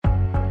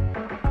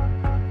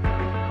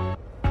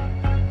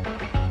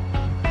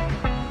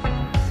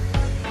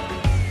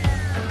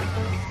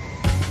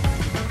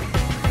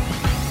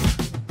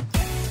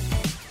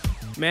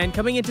Man,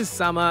 coming into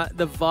summer,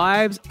 the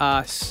vibes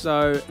are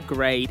so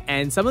great.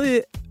 And some of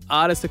the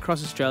artists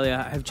across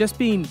Australia have just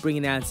been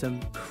bringing out some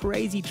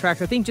crazy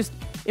tracks. I think just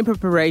in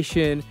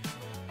preparation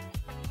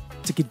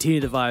to continue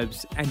the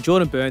vibes. And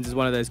Jordan Burns is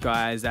one of those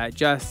guys that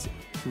just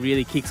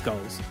really kicks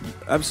goals.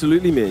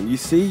 Absolutely, man. You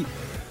see,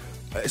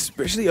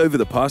 especially over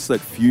the past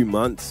few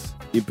months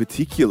in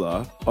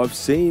particular, I've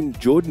seen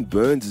Jordan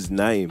Burns'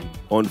 name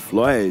on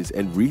flyers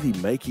and really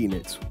making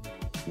its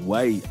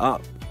way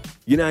up.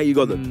 You know, you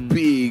got the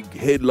big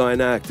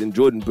headline act, and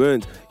Jordan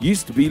Burns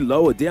used to be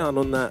lower down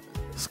on that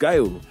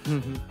scale.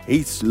 Mm-hmm.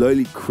 He's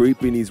slowly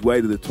creeping his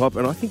way to the top,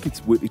 and I think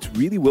it's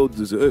really well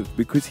deserved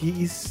because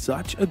he is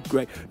such a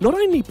great, not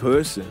only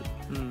person,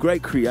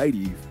 great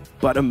creative,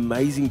 but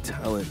amazing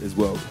talent as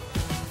well.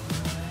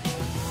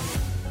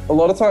 A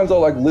lot of times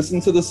I'll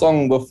listen to the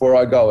song before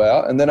I go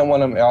out, and then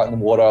when I'm out in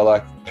the water, I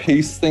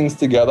piece things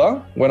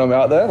together when I'm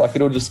out there.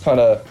 It'll just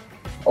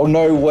I'll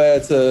know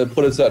where to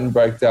put a certain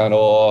breakdown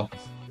or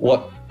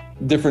what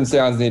different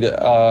sounds need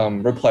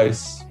to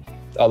replace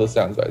other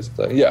sounds,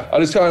 basically. Yeah, I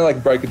just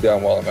break it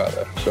down while I'm out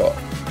there, for sure.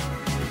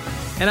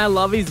 And I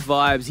love his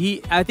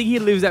vibes. I think he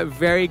lives that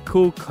very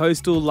cool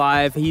coastal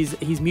life.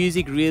 His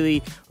music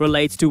really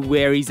relates to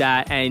where he's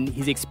at and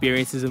his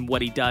experiences and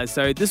what he does.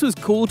 So this was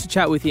cool to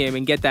chat with him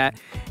and get that,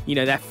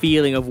 that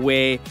feeling of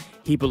where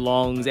he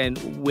belongs and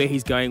where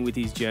he's going with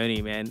his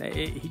journey, man.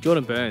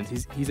 Jordan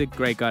Burns, he's a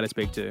great guy to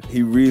speak to.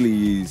 He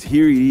really is.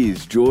 Here he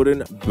is,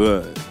 Jordan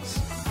Burns.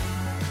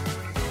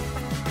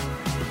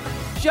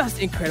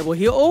 Just incredible.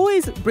 He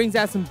always brings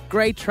out some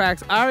great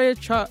tracks. Aria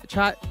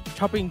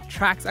chopping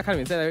tracks. I can't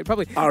even say that.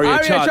 Probably Aria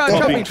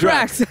chopping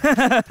tracks.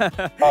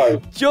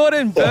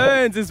 Jordan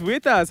Burns is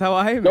with us. How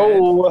are you, man?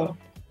 Oh,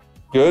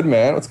 good,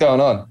 man. What's going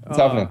on? What's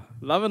happening?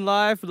 Loving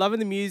life, loving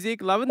the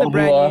music, loving the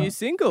brand new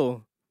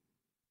single.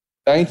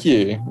 Thank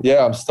you.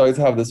 Yeah, I'm stoked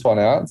to have this one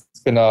out. It's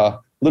been a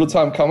little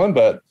time coming,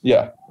 but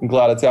yeah, I'm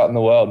glad it's out in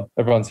the world.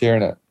 Everyone's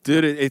hearing it.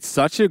 Dude, it's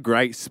such a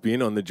great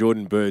spin on the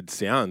Jordan Burns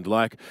sound.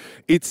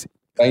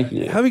 Thank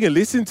you. Having a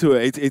listen to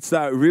it, it's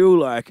that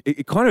real,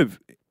 it kind of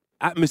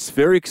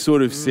atmospheric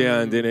sort of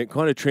sound, and it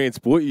kind of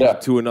transports you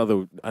to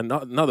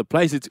another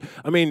place.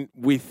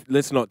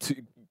 Let's not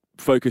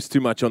focus too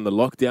much on the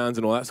lockdowns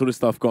and all that sort of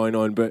stuff going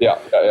on, but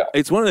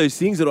it's one of those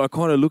things that I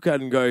kind of look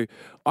at and go,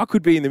 I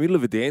could be in the middle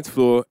of a dance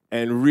floor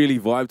and really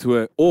vibe to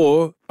it,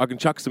 or I can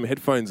chuck some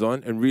headphones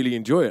on and really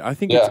enjoy it. I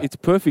think it's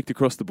perfect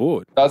across the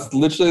board. That's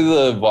literally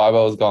the vibe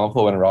I was going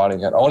for when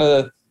writing it. I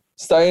wanted to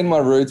stay in my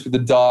roots with the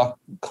dark,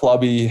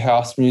 clubby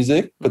house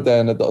music, but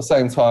then at the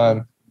same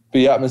time,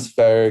 be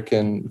atmospheric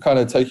and kind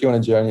of take you on a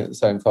journey at the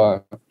same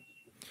time.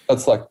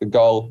 That's the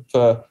goal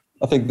for,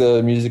 I think,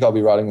 the music I'll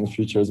be writing in the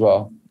future as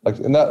well.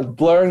 And that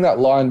blurring that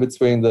line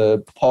between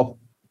the pop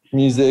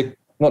music,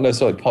 not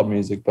necessarily pop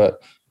music,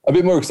 but a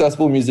bit more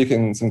accessible music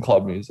and some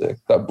club music.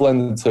 That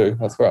blended two.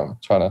 That's where I'm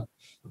trying to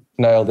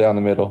nail down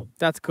the middle.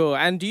 That's cool.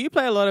 And do you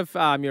play a lot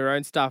of your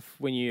own stuff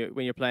when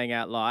you're playing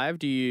out live?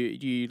 Do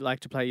you like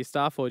to play your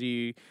stuff, or do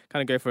you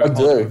kind of go for? I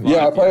do.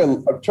 Yeah, I try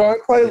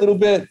and play a little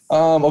bit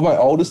of my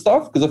older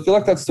stuff because I feel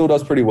like that still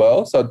does pretty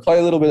well. So I'd play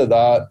a little bit of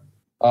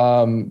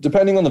that.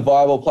 Depending on the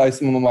vibe, I'll play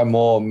some of my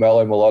more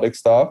mellow melodic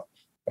stuff,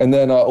 and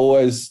then I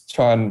always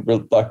try and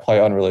play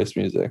unreleased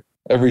music.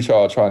 Every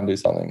show I try and do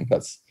something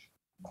that's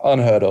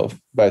unheard of,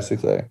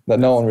 basically, that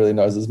no one really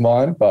knows is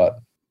mine, but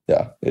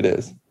yeah, it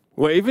is.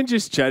 Well, even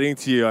just chatting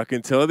to you, I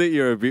can tell that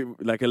you're a bit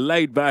a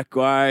laid-back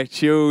guy,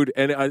 chilled,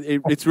 and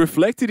it's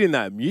reflected in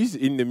that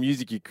music, in the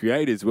music you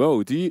create as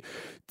well. Do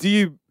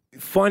you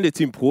find it's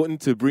important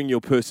to bring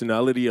your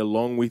personality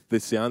along with the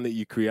sound that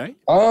you create?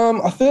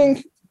 I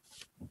think,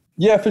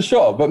 yeah, for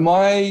sure. But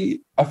I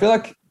feel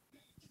like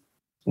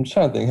I'm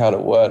trying to think how to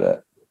word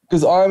it,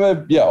 because I'm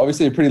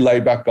obviously a pretty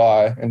laid-back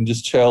guy and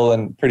just chill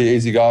and pretty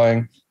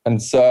easygoing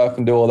and surf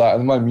and do all that.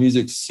 And my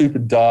music's super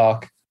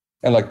dark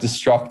and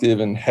destructive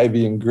and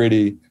heavy and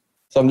gritty.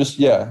 So I'm just,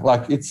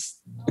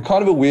 it's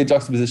kind of a weird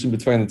juxtaposition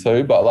between the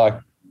two,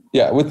 but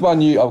with my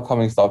new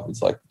upcoming stuff, it's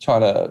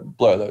trying to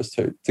blur those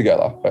two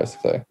together,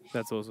 basically.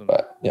 That's awesome.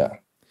 But yeah.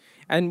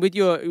 And with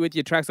your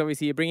tracks,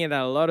 obviously you're bringing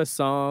out a lot of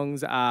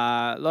songs,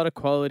 a lot of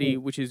quality,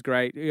 which is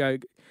great.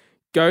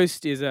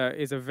 Ghost is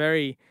a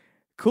very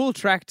cool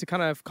track to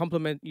kind of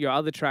complement your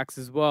other tracks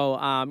as well.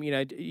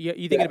 You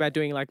thinking about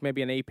doing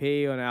maybe an EP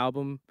or an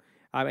album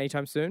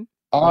anytime soon?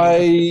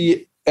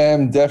 I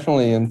am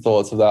definitely in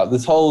thoughts of that.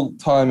 This whole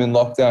time in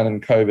lockdown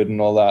and COVID and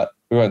all that,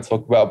 we won't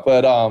talk about,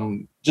 but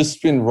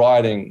just been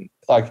writing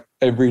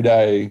every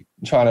day,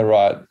 trying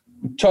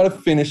to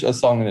finish a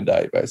song in a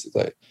day,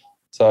 basically.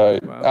 So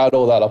add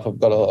all that up, I've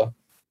got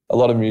a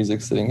lot of music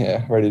sitting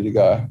here ready to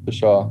go for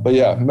sure. But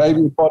yeah,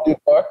 maybe body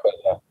work, but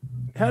yeah.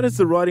 How does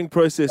the writing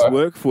process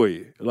work for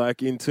you?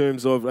 In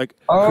terms of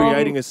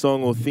creating a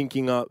song or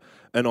thinking up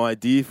an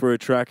idea for a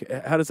track,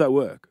 how does that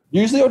work?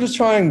 Usually I'll just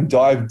try and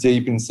dive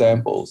deep in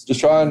samples, just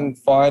try and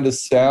find a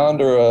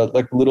sound or a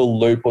little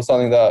loop or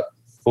something that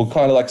will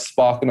kind of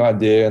spark an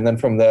idea. And then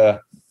from there,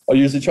 I'll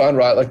usually try and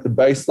write the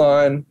bass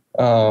line.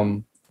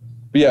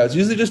 But yeah, it's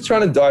usually just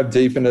trying to dive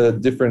deep into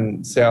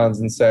different sounds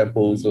and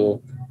samples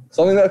or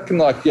something that can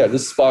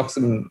just spark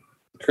some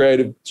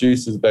creative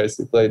juices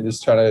basically, and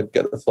just trying to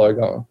get the flow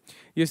going.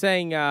 You're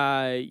saying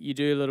you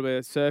do a little bit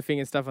of surfing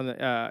and stuff on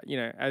the,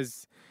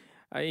 as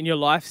in your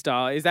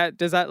lifestyle.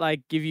 Does that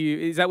like give you?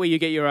 Is that where you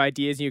get your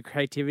ideas and your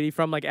creativity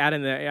from? Like out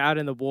in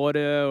the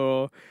water,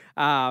 or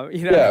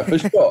Yeah, for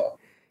sure.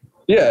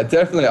 Yeah,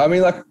 definitely. I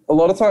mean, like a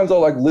lot of times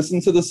I'll like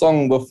listen to the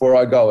song before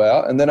I go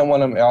out, and then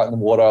when I'm out in the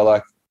water, I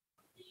like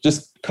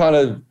just kind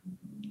of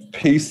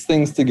piece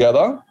things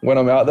together when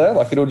I'm out there.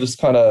 Like it'll just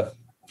kind of,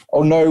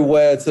 I'll know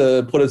where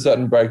to put a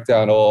certain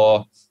breakdown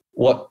or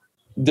what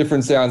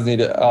different sounds need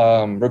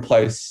to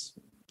replace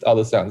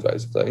other sounds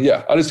basically.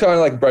 Yeah, I just kind of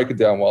like break it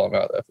down while I'm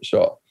out there for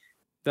sure.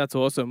 That's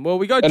awesome. Well,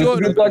 we got and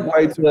Jordan. It's a good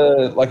way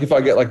to, like if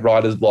I get like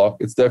writer's block,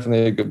 it's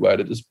definitely a good way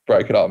to just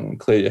break it up and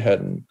clear your head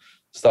and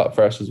start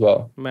fresh as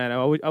well. Man,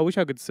 I wish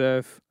I could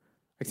surf.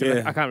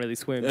 Except I can't really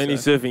swim. Only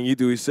surfing you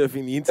do is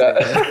surfing the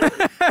internet.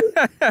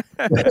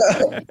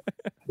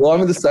 Well,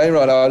 I'm in the same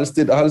right now. I just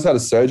had a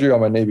surgery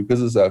on my knee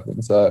because of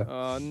surfing. So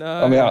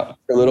I'm out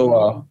for a little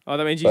while. Oh,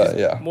 that means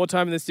more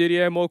time in the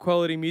studio, more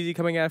quality music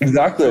coming out.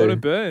 Exactly. Jordan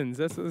Burns.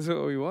 That's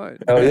what we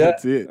want. Oh yeah,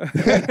 that's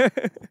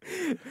it.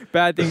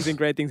 Bad things and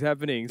great things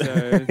happening.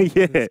 So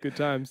it's good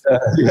times.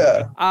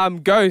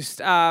 Ghost.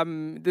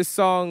 This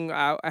song.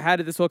 How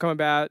did this all come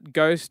about?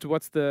 Ghost.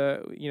 What's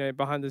the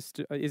behind this?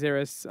 Is there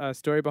a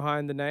story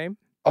behind the name?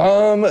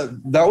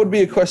 That would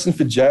be a question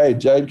for Jade.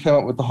 Jade came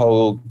up with the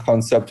whole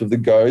concept of the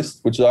Ghost,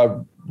 which I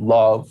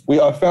love.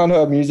 I found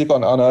her music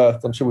on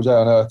Unearthed, on Triple J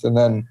Unearthed, and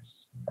then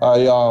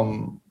I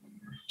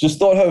just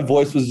thought her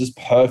voice was just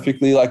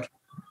perfectly like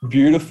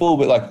beautiful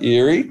but like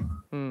eerie.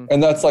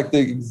 And that's like the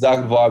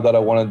exact vibe that I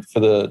wanted for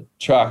the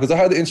track. Because I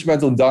had the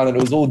instrumental done and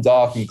it was all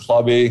dark and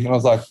clubby, and I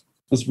was like,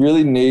 this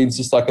really needs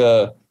just like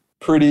a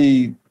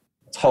pretty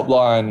top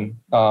line.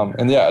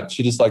 And yeah,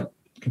 she just like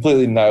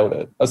completely nailed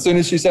it. As soon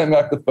as she sent me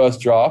back the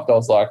first draft, I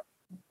was like,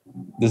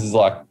 this is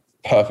like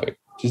perfect.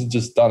 She's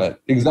just done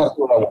it. Exactly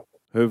what I want.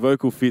 Her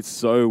vocal fits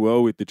so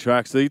well with the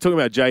track. So you're talking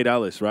about Jade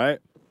Alice, right?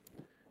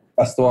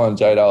 That's the one,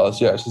 Jade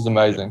Alice. Yeah, she's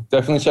amazing.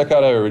 Definitely check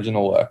out her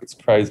original work. It's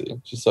crazy.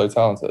 She's so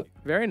talented.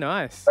 Very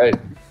nice. Great.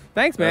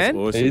 Thanks, man.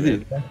 That's awesome,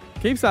 easy. man.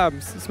 Keep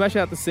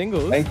smashing out the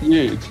singles. Thank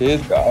you.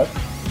 Cheers, guys.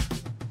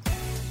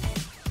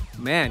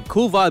 Man,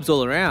 cool vibes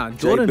all around.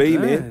 Jordan JB,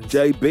 Burns. man.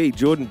 JB,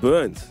 Jordan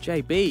Burns.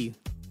 JB.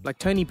 Like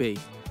Tony B.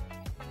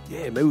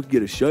 Yeah, maybe we can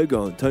get a show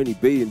going. Tony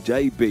B and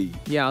JB.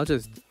 Yeah, I'll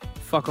just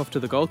fuck off to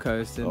the Gold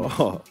Coast and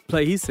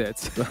play his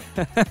sets.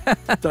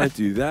 Don't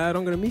do that.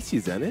 I'm going to miss you,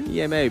 Zanin.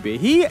 Yeah, maybe.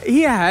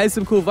 He has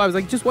some cool vibes.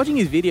 Like just watching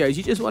his videos,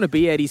 you just want to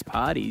be at his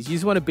parties. You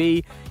just want to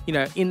be,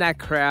 in that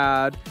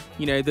crowd,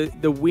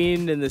 the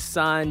wind and the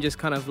sun just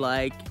kind of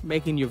like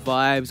making your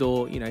vibes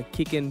or,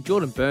 kicking.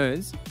 Jordan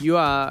Burns, you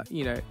are,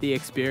 the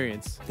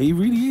experience. He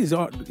really is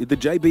the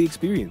JB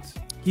experience.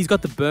 He's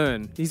got the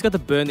burn. He's got the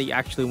burn that you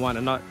actually want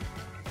and not,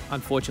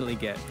 unfortunately,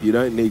 get. You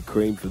don't need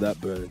cream for that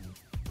burn.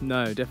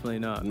 No, definitely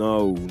not.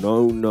 No.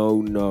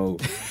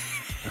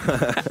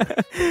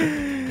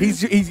 He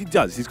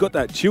does. He's got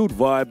that chilled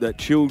vibe,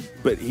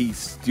 but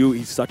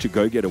he's such a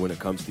go-getter when it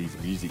comes to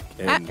his music.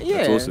 And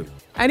that's awesome.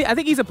 And I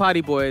think he's a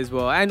party boy as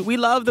well. And we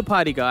love the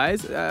party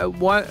guys.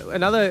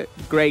 Another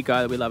great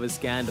guy that we love is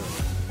Scandal.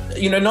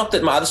 Not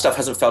that my other stuff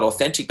hasn't felt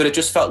authentic, but it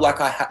just felt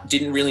like I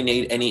didn't really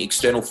need any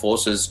external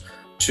forces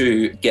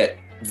to get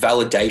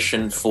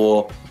validation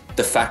for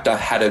the fact I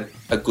had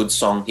a good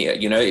song here.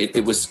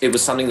 It was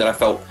something that I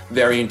felt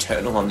very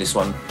internal on this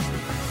one.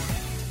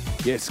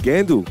 Yeah,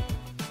 Scandal.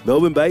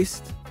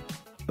 Melbourne-based,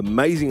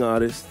 amazing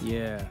artist.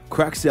 Yeah.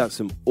 Cracks out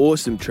some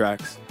awesome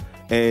tracks.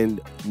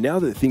 And now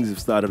that things have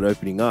started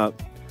opening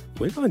up,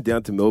 we're going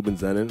down to Melbourne,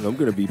 Zanin, and I'm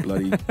going to be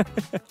bloody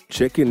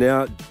checking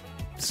out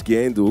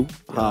Scandal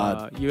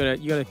hard. You're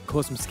gonna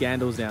cause some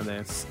scandals down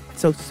there.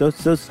 So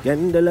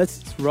scandalous.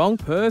 It's wrong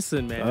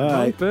person, man. All Wrong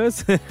right.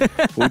 person.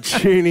 Well,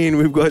 tune in.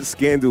 We've got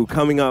Scandal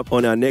coming up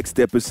on our next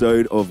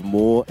episode of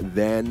More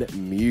Than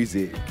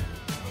Music.